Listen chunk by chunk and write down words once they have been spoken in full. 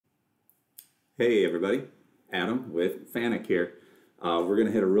Hey everybody, Adam with FANUC here. We're going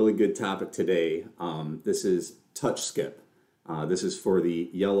to hit a really good topic today. This is touch skip. This is for the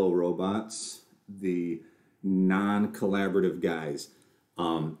yellow robots, the non-collaborative guys.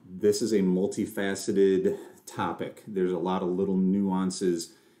 This is a multifaceted topic. There's a lot of little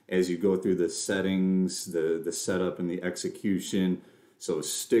nuances as you go through the settings, the setup, and the execution. So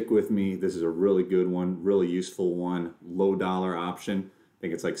stick with me. This is a really good one, really useful one, low dollar option. I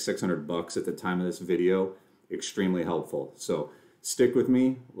think it's like 600 bucks at the time of this video. Extremely helpful. So stick with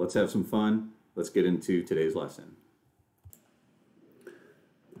me. Let's have some fun. Let's get into today's lesson.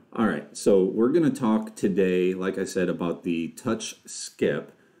 All right, so we're going to talk today, like I said, about the touch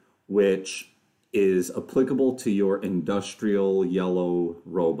skip, which is applicable to your industrial yellow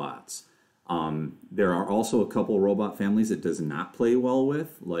robots. There are also a couple robot families it does not play well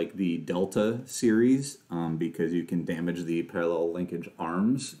with, like the Delta series, because you can damage the parallel linkage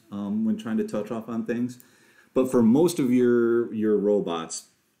arms when trying to touch off on things. But for most of your robots,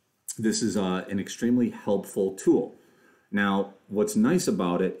 this is an extremely helpful tool. Now, what's nice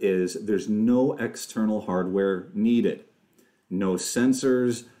about it is there's no external hardware needed. No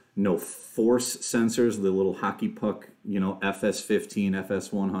sensors, no force sensors, the little hockey puck, FS15,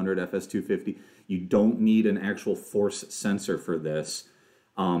 FS100, FS250. You don't need an actual force sensor for this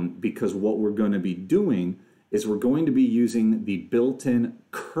because what we're going to be doing is we're going to be using the built-in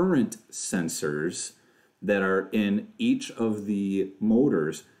current sensors that are in each of the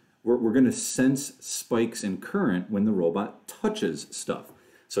motors. We're going to sense spikes in current when the robot touches stuff.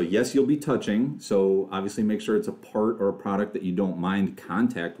 So yes, you'll be touching, so obviously make sure it's a part or a product that you don't mind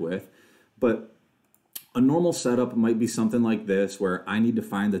contact with, but a normal setup might be something like this where I need to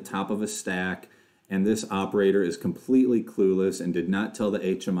find the top of a stack and this operator is completely clueless and did not tell the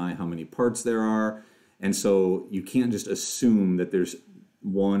HMI how many parts there are, and so you can't just assume that there's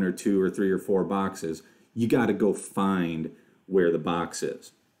 1 or 2 or 3 or 4 boxes. You got to go find where the box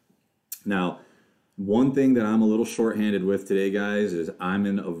is. Now, one thing that I'm a little shorthanded with today, guys, is I'm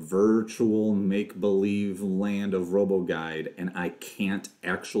in a virtual make-believe land of RoboGuide, and I can't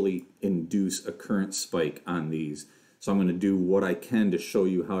actually induce a current spike on these. So I'm going to do what I can to show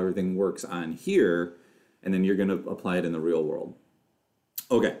you how everything works on here, and then you're going to apply it in the real world.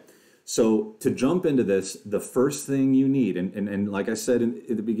 Okay, so to jump into this, the first thing you need, and like I said in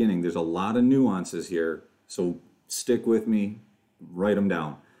the beginning, there's a lot of nuances here, so stick with me, write them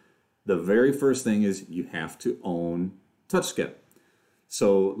down. The very first thing is you have to own touch skip.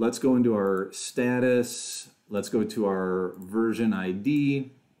 So let's go into our status. Let's go to our version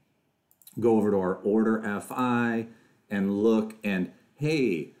ID, go over to our order FI and look, and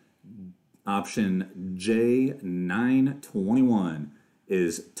hey, option J921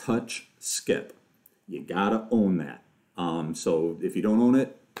 is touch skip. You gotta own that. So if you don't own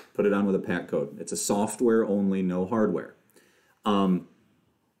it, put it on with a PAT code. It's a software only, no hardware.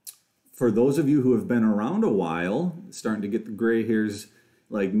 For those of you who have been around a while, starting to get the gray hairs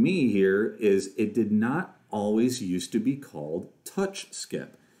like me here, is it did not always used to be called touch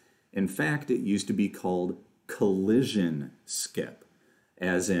skip. In fact, it used to be called collision skip,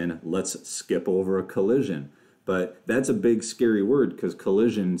 as in let's skip over a collision. But that's a big scary word because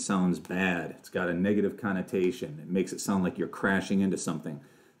collision sounds bad. It's got a negative connotation. It makes it sound like you're crashing into something.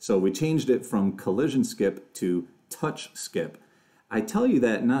 So we changed it from collision skip to touch skip. I tell you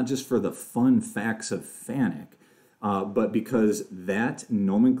that not just for the fun facts of FANUC, but because that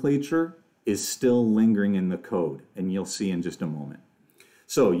nomenclature is still lingering in the code, and you'll see in just a moment.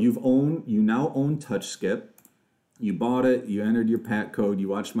 So you now own touch skip. You bought it, you entered your PAT code, you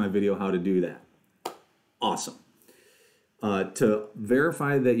watched my video how to do that. Awesome. To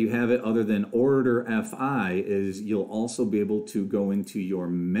verify that you have it other than order FI is you'll also be able to go into your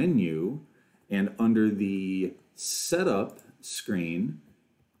menu, and under the setup screen,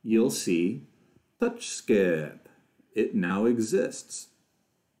 you'll see touch skip. It now exists.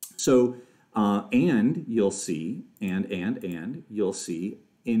 So, and you'll see, you'll see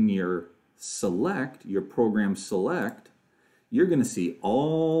in your select, your program select, you're going to see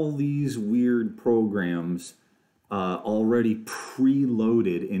all these weird programs already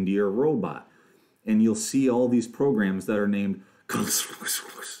preloaded into your robot. And you'll see all these programs that are named,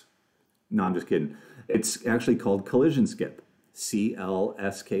 no, I'm just kidding. It's actually called collision skip.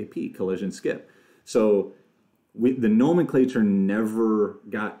 CLSKP, collision skip. So the nomenclature never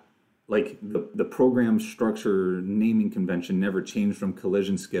got, like the program structure naming convention never changed from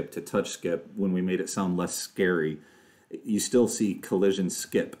collision skip to touch skip when we made it sound less scary. You still see collision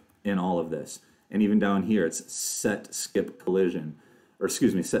skip in all of this. And even down here, it's set skip collision, or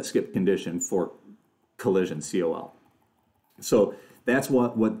excuse me, set skip condition for collision, COL. So that's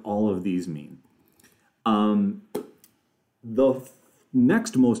what all of these mean. Um, the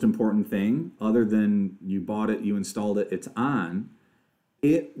next most important thing, other than you bought it, you installed it, it's on,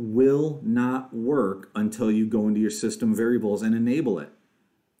 it will not work until you go into your system variables and enable it.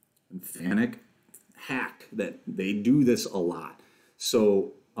 FANUC hack that they do this a lot.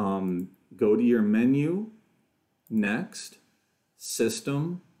 So go to your menu, next,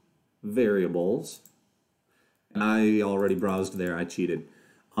 system, variables. And I already browsed there, I cheated.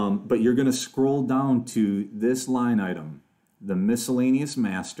 But you're going to scroll down to this line item, the miscellaneous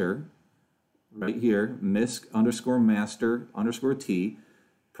master, right here, misc_master_t.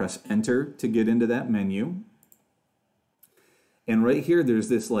 Press enter to get into that menu. And right here, there's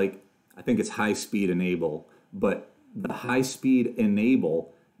this, like, I think it's high speed enable, but the high speed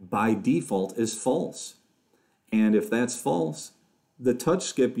enable by default is false. And if that's false, the touch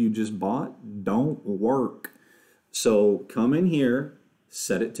skip you just bought don't work. So come in here,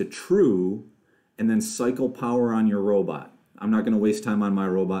 set it to true, and then cycle power on your robot. I'm not going to waste time on my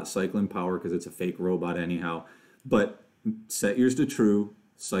robot cycling power because it's a fake robot anyhow, but set yours to true,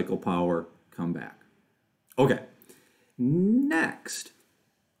 cycle power, come back. Okay, next,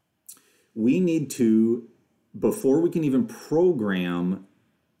 we need to, before we can even program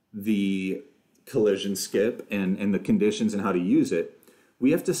the collision skip and the conditions and how to use it,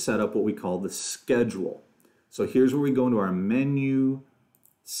 we have to set up what we call the schedule. So here's where we go into our menu,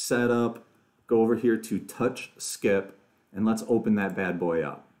 setup, go over here to touch skip, and let's open that bad boy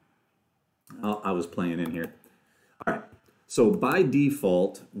up. Oh, I was playing in here. All right, so by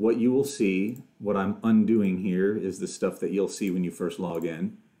default, what you will see, what I'm undoing here is the stuff that you'll see when you first log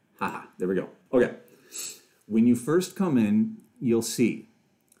in. Haha, there we go. Okay, when you first come in, you'll see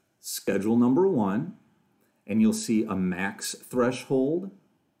schedule number 1, and you'll see a max threshold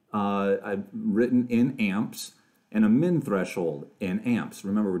I've written in amps and a min threshold in amps.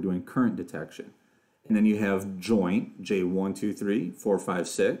 Remember, we're doing current detection. And then you have joint, J1, 2, 3, 4, 5,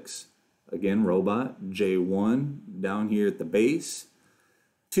 6. Again, robot, J1 down here at the base.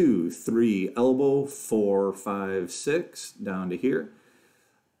 2, 3, elbow, 4, 5, 6 down to here.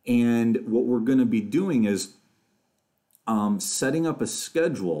 And what we're going to be doing is setting up a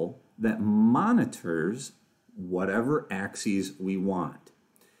schedule that monitors whatever axes we want.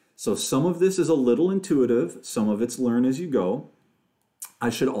 So some of this is a little intuitive, some of it's learn as you go. I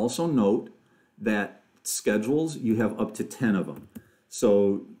should also note that schedules, you have up to 10 of them.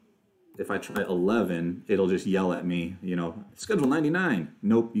 So if I try 11, it'll just yell at me, you know, schedule 99.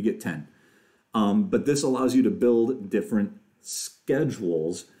 Nope, you get 10. But this allows you to build different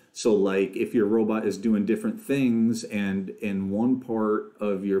schedules. So like if your robot is doing different things and in one part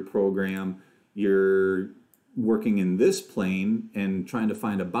of your program, you're working in this plane and trying to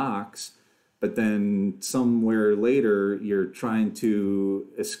find a box, but then somewhere later you're trying to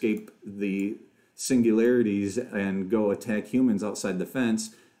escape the singularities and go attack humans outside the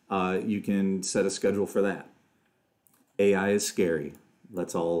fence, you can set a schedule for that. AI is scary.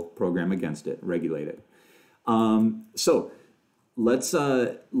 Let's all program against it, regulate it. So let's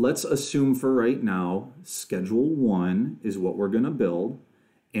assume for right now, schedule 1 is what we're going to build,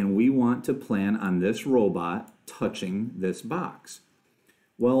 and we want to plan on this robot touching this box.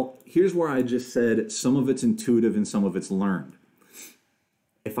 Well, here's where I just said some of it's intuitive and some of it's learned.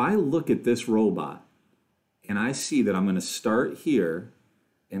 If I look at this robot and I see that I'm going to start here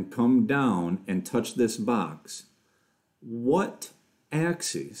and come down and touch this box, what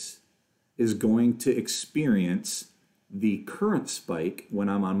axis is going to experience the current spike when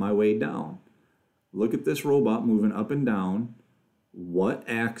I'm on my way down? Look at this robot moving up and down. What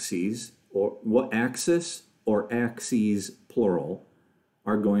axes or what axis or axes plural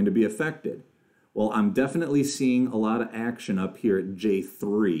are going to be affected? Well, I'm definitely seeing a lot of action up here at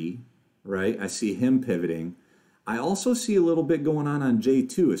J3, right? I see him pivoting. I also see a little bit going on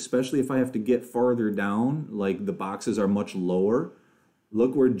J2, especially if I have to get farther down, like the boxes are much lower.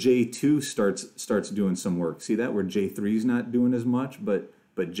 Look where J2 starts doing some work. See that? Where J3 is not doing as much, but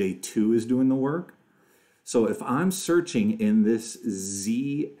J2 is doing the work. So if I'm searching in this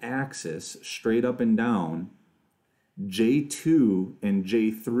Z axis straight up and down, J2 and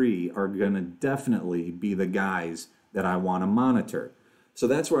J3 are going to definitely be the guys that I want to monitor. So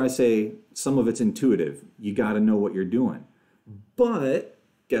that's where I say some of it's intuitive. You got to know what you're doing. But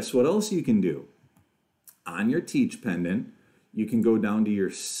guess what else you can do? On your teach pendant, you can go down to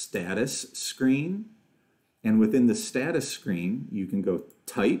your status screen. And within the status screen, you can go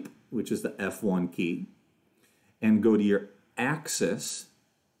type, which is the F1 key, and go to your axis,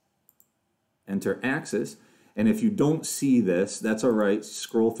 enter axis. And if you don't see this, that's all right.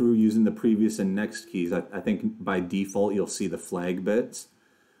 Scroll through using the previous and next keys. I think by default, you'll see the flag bits.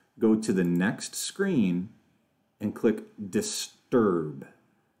 go to the next screen and click disturbance.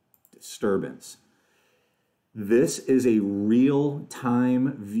 This is a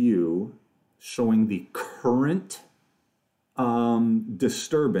real-time view showing the current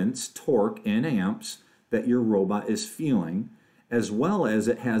disturbance, torque in amps that your robot is feeling, as well as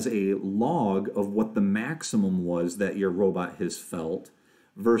it has a log of what the maximum was that your robot has felt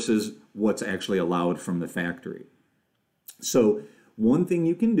versus what's actually allowed from the factory. So one thing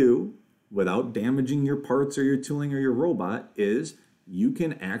you can do without damaging your parts or your tooling or your robot is you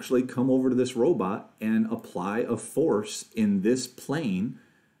can actually come over to this robot and apply a force in this plane,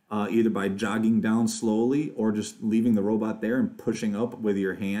 either by jogging down slowly or just leaving the robot there and pushing up with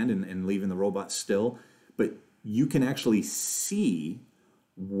your hand and leaving the robot still. But you can actually see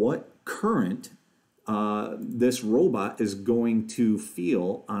what current this robot is going to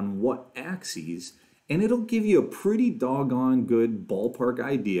feel on what axes, and it'll give you a pretty doggone good ballpark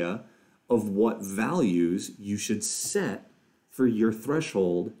idea of what values you should set for your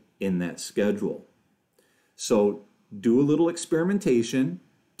threshold in that schedule. So do a little experimentation,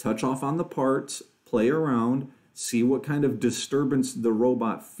 touch off on the parts, play around, see what kind of disturbance the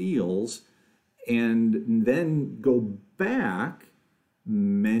robot feels, and then go back,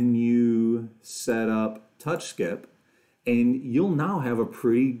 menu, setup, touch skip, and you'll now have a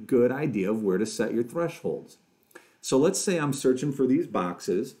pretty good idea of where to set your thresholds. So let's say I'm searching for these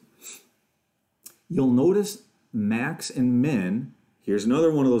boxes. You'll notice max and min. Here's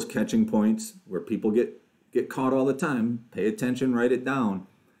another one of those catching points where people get caught all the time. Pay attention, write it down.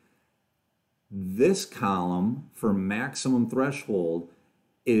 This column for maximum threshold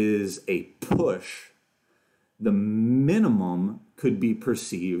is a push. The minimum could be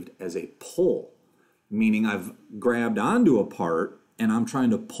perceived as a pull, meaning I've grabbed onto a part and I'm trying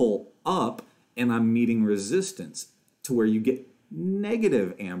to pull up and I'm meeting resistance to where you get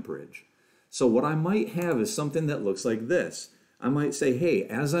negative amperage. So what I might have is something that looks like this. I might say, hey,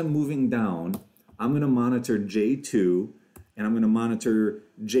 as I'm moving down, I'm going to monitor J2 and I'm going to monitor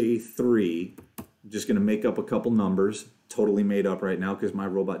J3. I'm just going to make up a couple numbers, totally made up right now because my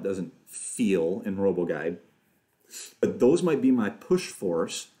robot doesn't feel in RoboGuide. But those might be my push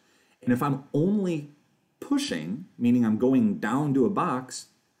force. And if I'm only pushing, meaning I'm going down to a box,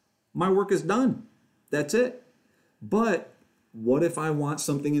 my work is done. That's it. But what if I want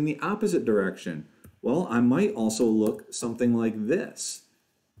something in the opposite direction? Well, I might also look something like this,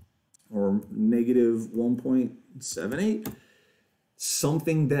 or negative 1.78,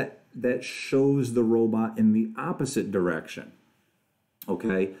 something that shows the robot in the opposite direction.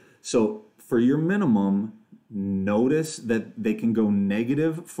 Okay, so for your minimum, notice that they can go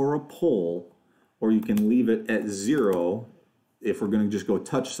negative for a pull, or you can leave it at 0 if we're going to just go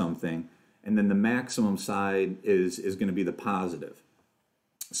touch something. And then the maximum side is going to be the positive.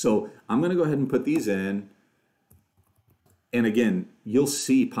 So I'm going to go ahead and put these in. And again, you'll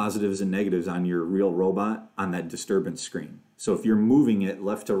see positives and negatives on your real robot on that disturbance screen. So if you're moving it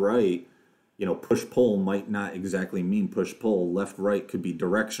left to right, you know, push-pull might not exactly mean push-pull. Left-right could be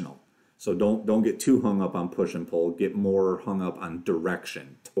directional. So don't get too hung up on push and pull. Get more hung up on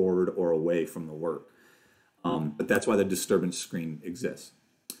direction, toward or away from the work. But that's why the disturbance screen exists.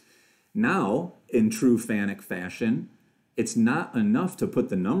 Now, in true FANUC fashion, it's not enough to put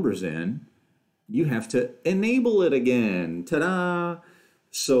the numbers in. You have to enable it again. Ta-da!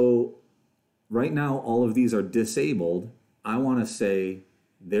 So right now, all of these are disabled. I want to say,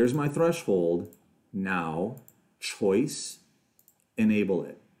 there's my threshold. Now, choice, enable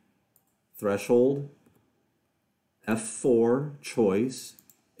it. Threshold, F4, choice,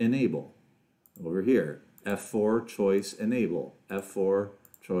 enable. Over here, F4, choice, enable. F4,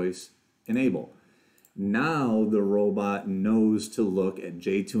 choice, enable. Now the robot knows to look at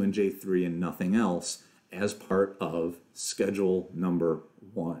J2 and J3 and nothing else as part of schedule number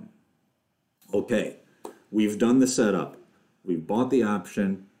 1. Okay, we've done the setup. We've bought the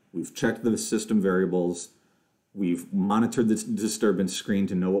option. We've checked the system variables. We've monitored the disturbance screen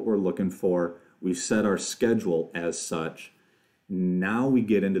to know what we're looking for. We've set our schedule as such. Now we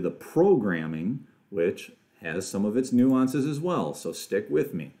get into the programming, which has some of its nuances as well, so stick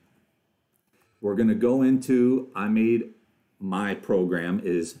with me. We're going to go into, my program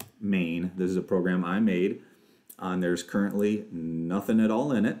is main. This is a program I made. There's currently nothing at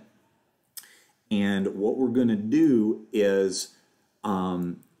all in it. And what we're going to do is,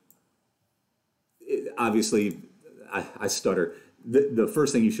 obviously, I stutter. The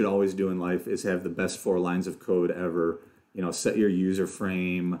first thing you should always do in life is have the best 4 lines of code ever. You know, set your user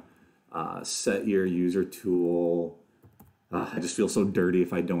frame, set your user tool. I just feel so dirty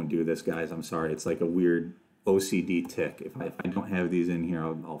if I don't do this, guys. I'm sorry. It's like a weird OCD tick. If I don't have these in here,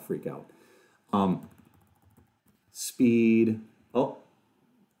 I'll freak out. Speed. Oh,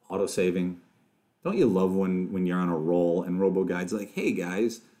 auto saving. Don't you love when you're on a roll and RoboGuide's like, hey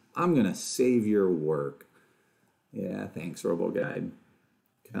guys, I'm gonna save your work. Yeah, thanks, RoboGuide.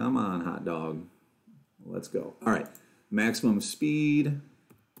 Come on, hot dog. Let's go. All right, maximum speed,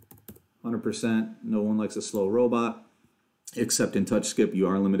 100%. No one likes a slow robot, except in touch skip, you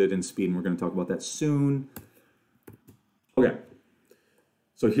are limited in speed, and we're gonna talk about that soon. Okay,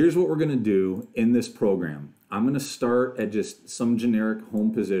 so here's what we're gonna do in this program. I'm gonna start at just some generic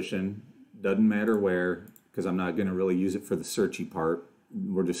home position, doesn't matter where, because I'm not gonna really use it for the searchy part.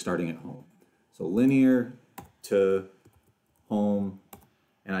 We're just starting at home. So linear to home,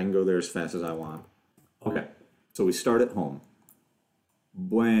 and I can go there as fast as I want. Okay, so we start at home.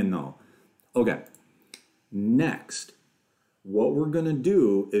 Bueno. Okay, next, what we're gonna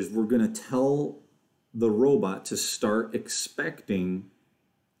do is we're gonna tell the robot to start expecting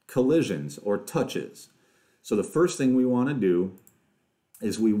collisions or touches. So the first thing we wanna do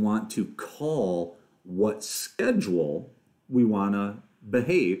is we want to call what schedule we wanna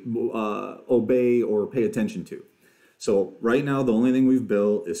obey or pay attention to. So right now, the only thing we've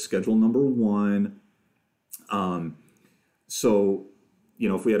built is schedule number 1. So, you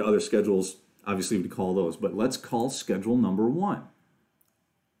know, if we had other schedules, obviously we'd call those, but let's call schedule number 1.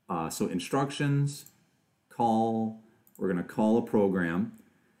 So instructions, call, we're gonna call a program,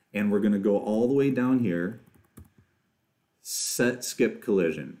 and we're gonna go all the way down here, set skip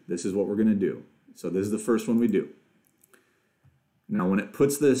collision. This is what we're gonna do. So this is the first one we do. Now when it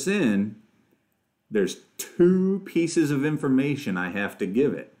puts this in, there's 2 pieces of information I have to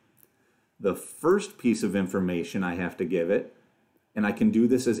give it. The first piece of information I have to give it, and I can do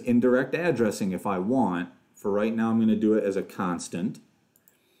this as indirect addressing if I want. For right now, I'm going to do it as a constant.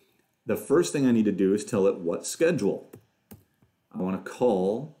 The first thing I need to do is tell it what schedule. I want to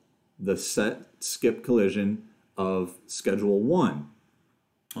call the set skip collision of schedule 1.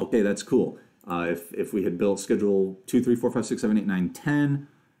 Okay, that's cool. If we had built schedule 2, 3, 4, 5, 6, 7, 8, 9, 10,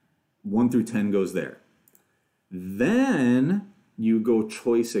 1 through 10 goes there. Then you go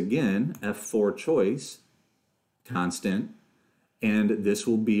choice again, F4 choice, constant, and this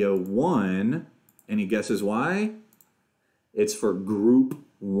will be a 1. Any guesses why? It's for group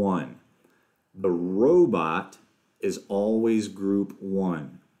 1. The robot is always group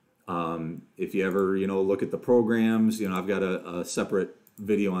 1. If you ever, look at the programs, I've got a separate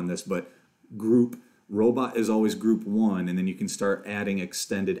video on this, but robot is always group 1, and then you can start adding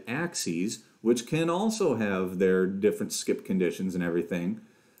extended axes, which can also have their different skip conditions and everything.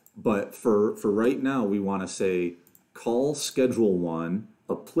 But for right now, we want to say call schedule 1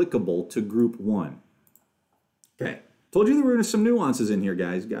 applicable to group 1. Okay, told you there were some nuances in here,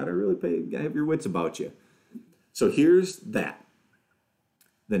 guys. Gotta have your wits about you. So here's that.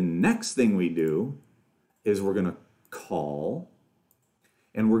 The next thing we do is we're gonna call,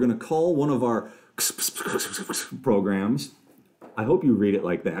 and we're gonna call one of our programs. I hope you read it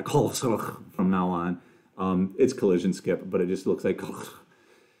like that, call from now on. It's collision skip, but it just looks like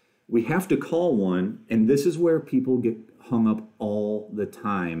we have to call one, and this is where people get hung up all the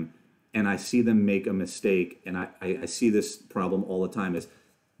time, and I see them make a mistake, and I see this problem all the time, is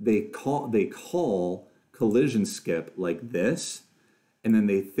they call collision skip like this, and then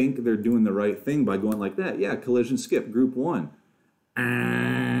they think they're doing the right thing by going like that. Yeah, collision skip, group 1.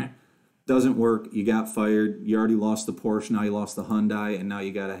 Doesn't work. You got fired. You already lost the Porsche. Now you lost the Hyundai, and now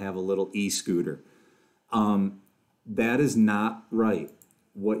you got to have a little e-scooter. That is not right.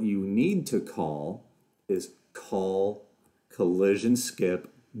 What you need to call is call collision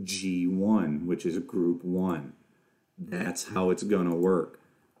skip G1, which is group 1. That's how it's going to work.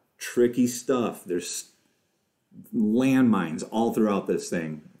 Tricky stuff. There's landmines all throughout this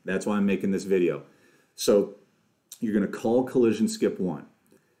thing. That's why I'm making this video. So you're going to call collision skip 1.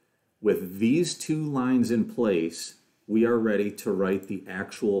 With these 2 lines in place, we are ready to write the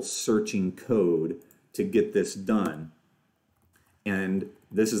actual searching code to get this done. And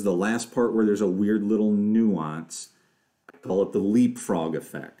this is the last part where there's a weird little nuance. I call it the leapfrog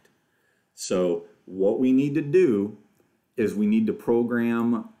effect. So what we need to do is we need to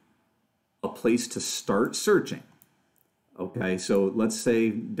program a place to start searching. Okay, so let's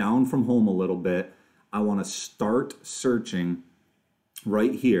say down from home a little bit, I want to start searching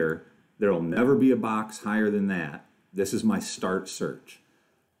right here. There'll never be a box higher than that. This is my start search.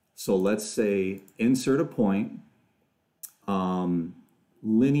 So let's say insert a point,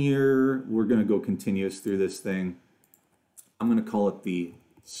 linear, we're going to go continuous through this thing. I'm going to call it the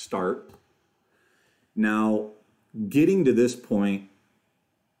start. Now, getting to this point,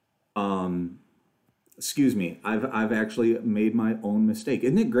 excuse me, I've actually made my own mistake.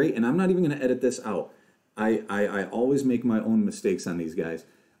 Isn't it great? And I'm not even going to edit this out. I always make my own mistakes on these guys.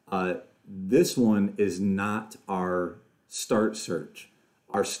 This one is not our start search.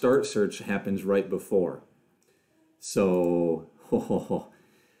 Our start search happens right before. So, oh,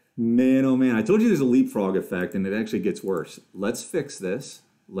 man, oh man, I told you there's a leapfrog effect and it actually gets worse. Let's fix this.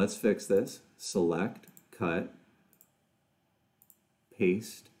 Let's fix this. Select, cut,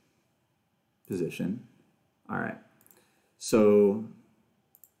 paste, position. All right. So,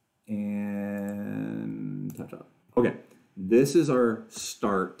 and touch up. Okay, this is our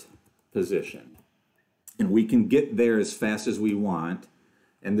start position. And we can get there as fast as we want.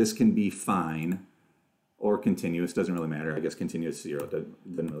 And this can be fine or continuous, doesn't really matter. I guess continuous 0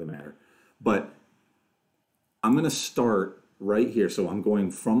 doesn't really matter. But I'm going to start right here. So I'm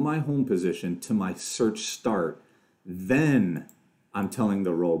going from my home position to my search start. Then I'm telling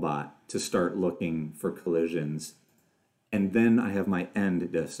the robot to start looking for collisions. And then I have my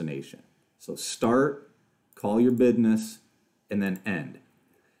end destination. So start, call your business, and then end.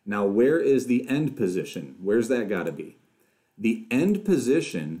 Now, where is the end position? Where's that got to be? The end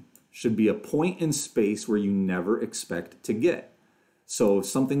position should be a point in space where you never expect to get. So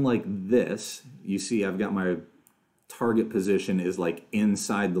something like this, you see I've got my target position is like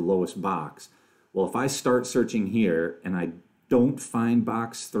inside the lowest box. Well, if I start searching here and I don't find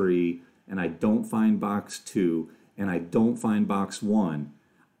box 3 and I don't find box 2 and I don't find box 1,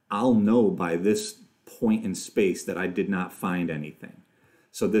 I'll know by this point in space that I did not find anything.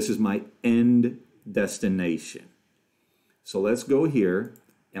 So this is my end destination. So let's go here,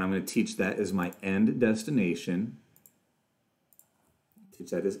 and I'm going to teach that as my end destination.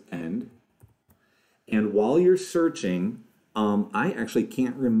 Teach that as end. And while you're searching, I actually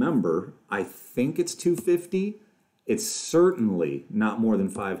can't remember. I think it's 250. It's certainly not more than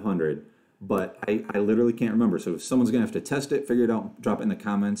 500, but I literally can't remember. So if someone's going to have to test it, figure it out, drop it in the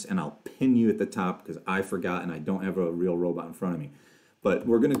comments, and I'll pin you at the top because I forgot and I don't have a real robot in front of me. But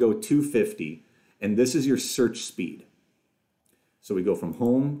we're going to go 250, and this is your search speed. So we go from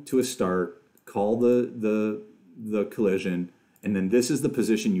home to a start, call the collision, and then this is the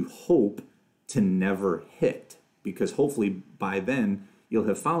position you hope to never hit, because hopefully by then you'll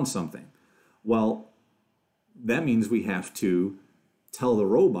have found something. Well, that means we have to tell the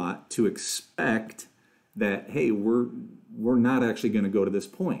robot to expect that, hey, we're not actually going to go to this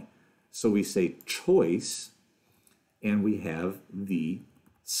point. So we say choice, and we have the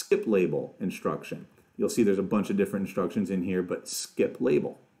skip label instruction. You'll see there's a bunch of different instructions in here, but skip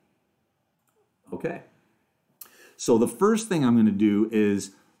label. Okay. So the first thing I'm going to do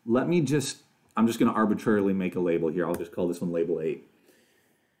is I'm just going to arbitrarily make a label here. I'll just call this one label 8.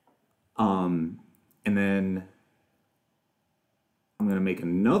 And then I'm going to make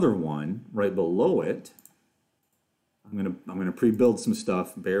another one right below it. I'm going to pre-build some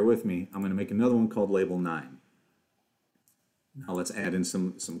stuff. Bear with me. I'm going to make another one called label 9. Now let's add in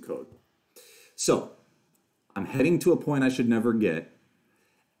some code. So I'm heading to a point I should never get.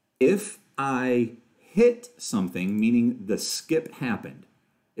 If I hit something, meaning the skip happened,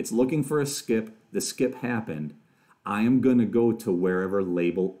 it's looking for a skip, the skip happened, I am going to go to wherever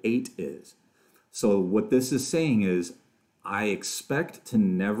label 8 is. So what this is saying is I expect to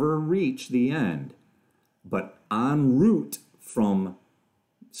never reach the end, but en route from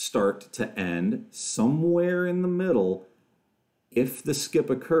start to end, somewhere in the middle, if the skip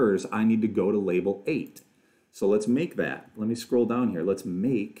occurs, I need to go to label 8. So let's make that. Let me scroll down here. Let's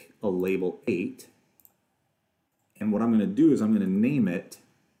make a label 8. And what I'm going to do is I'm going to name it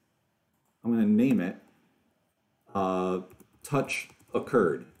touch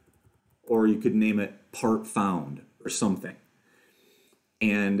occurred. Or you could name it part found or something.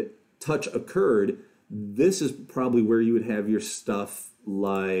 And touch occurred, this is probably where you would have your stuff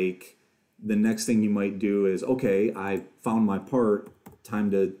like the next thing you might do is, okay, I found my part,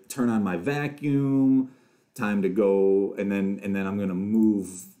 time to turn on my vacuum, time to go, and then I'm going to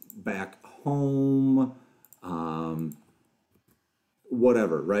move back home,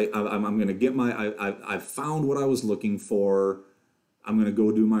 whatever, right? I'm going to get I found what I was looking for. I'm going to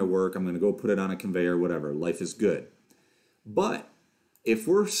go do my work. I'm going to go put it on a conveyor, whatever. Life is good. But if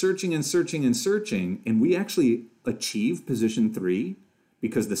we're searching and searching and searching, and we actually achieve position 3,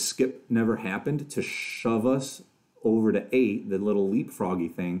 because the skip never happened to shove us over to 8, the little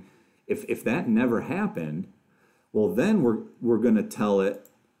leapfroggy thing, if that never happened, well, then we're going to tell it,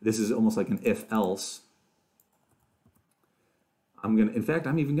 this is almost like an if-else. In fact,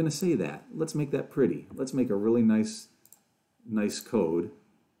 I'm even going to say that. Let's make that pretty. Let's make a really nice code.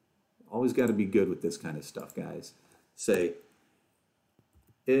 Always got to be good with this kind of stuff, guys. Say,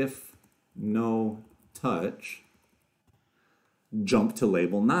 if no touch, jump to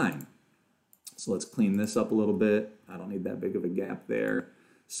label 9. So let's clean this up a little bit. I don't need that big of a gap there.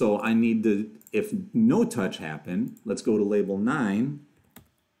 So I need to, if no touch happened, let's go to label 9,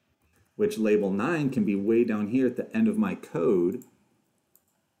 which label 9 can be way down here at the end of my code.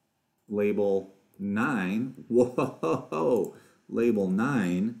 Label 9, whoa, label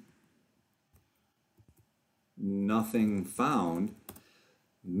 9, nothing found.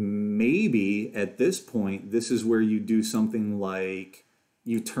 Maybe at this point, this is where you do something like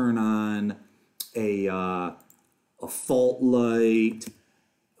you turn on a fault light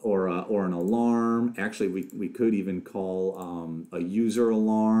or an alarm. Actually, we could even call a user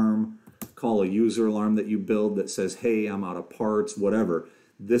alarm, call a user alarm that you build that says, hey, I'm out of parts, whatever.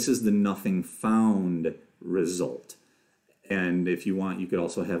 This is the nothing found result. And if you want, you could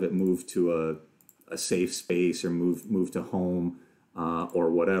also have it move to a safe space or move to home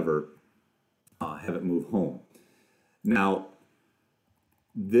or whatever. Have it move home. Now,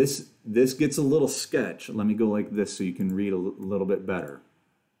 this gets a little sketch. Let me go like this so you can read a little bit better.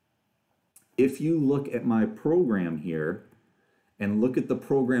 If you look at my program here and look at the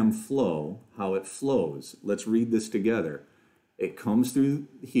program flow, how it flows, let's read this together. It comes through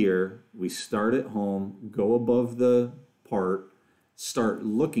here, we start at home, go above the part, start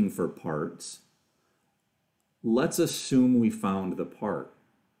looking for parts. Let's assume we found the part.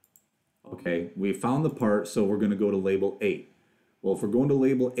 Okay, we found the part, so we're going to go to label 8. Well, if we're going to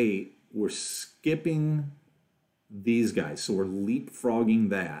label 8, we're skipping these guys, so we're leapfrogging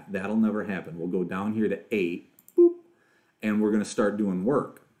that. That'll never happen. We'll go down here to 8, boop, and we're going to start doing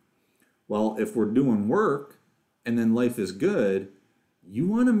work. Well, if we're doing work, and then life is good, you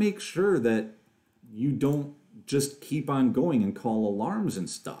want to make sure that you don't just keep on going and call alarms and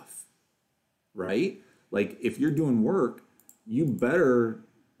stuff, right? Like if you're doing work, you better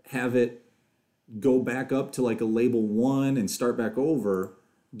have it go back up to like a label 1 and start back over,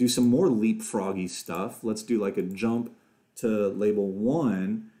 do some more leapfroggy stuff. Let's do like a jump to label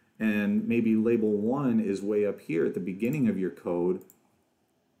 1, and maybe label 1 is way up here at the beginning of your code.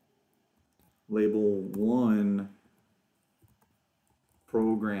 Label 1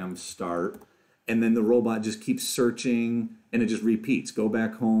 program start, and then the robot just keeps searching and it just repeats. Go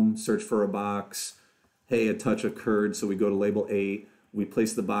back home, search for a box. Hey, a touch occurred, so we go to label 8. We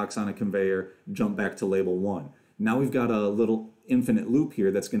place the box on a conveyor, jump back to label 1. Now we've got a little infinite loop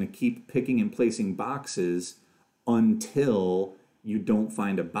here that's going to keep picking and placing boxes until you don't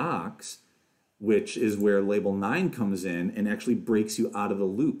find a box, which is where label 9 comes in and actually breaks you out of the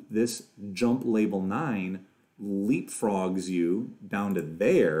loop. This jump label 9 leapfrogs you down to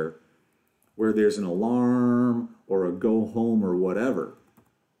there where there's an alarm or a go home or whatever.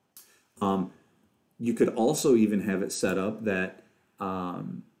 You could also even have it set up that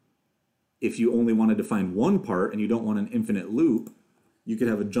if you only wanted to find one part and you don't want an infinite loop, you could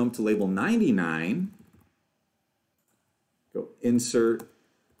have a jump to label 99, go insert,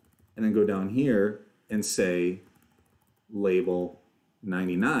 and then go down here and say label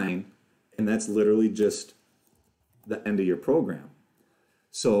 99, and that's literally just the end of your program.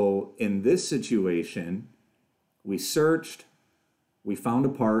 So in this situation, we searched, we found a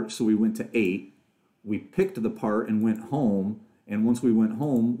part, so we went to 8, we picked the part and went home, and once we went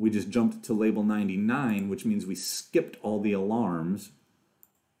home, we just jumped to label 99, which means we skipped all the alarms,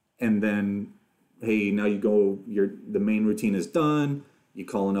 and then, hey, now you go, the main routine is done, you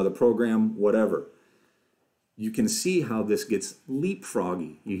call another program, whatever. You can see how this gets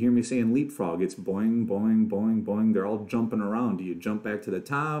leapfroggy. You hear me saying leapfrog. It's boing, boing, boing, boing. They're all jumping around. Do you jump back to the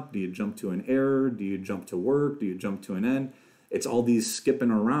top? Do you jump to an error? Do you jump to work? Do you jump to an end? It's all these skipping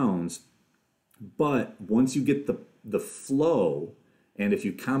arounds. But once you get the flow, and if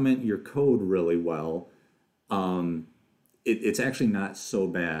you comment your code really well, it's actually not so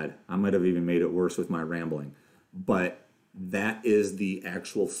bad. I might have even made it worse with my rambling. But that is the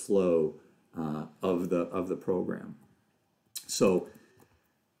actual flow of the program. So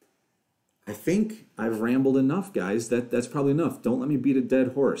I think I've rambled enough, guys. That's probably enough. Don't let me beat a dead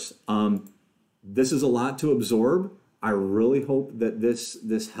horse. This is a lot to absorb. I really hope that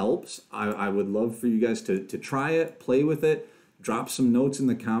this helps. I would love for you guys to try it, play with it, drop some notes in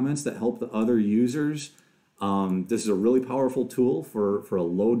the comments that help the other users. This is a really powerful tool for a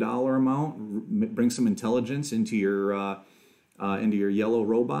low dollar amount. Bring some intelligence into your yellow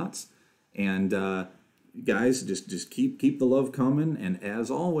robots. And guys, just keep the love coming. And as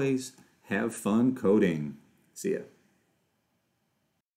always, have fun coding. See ya.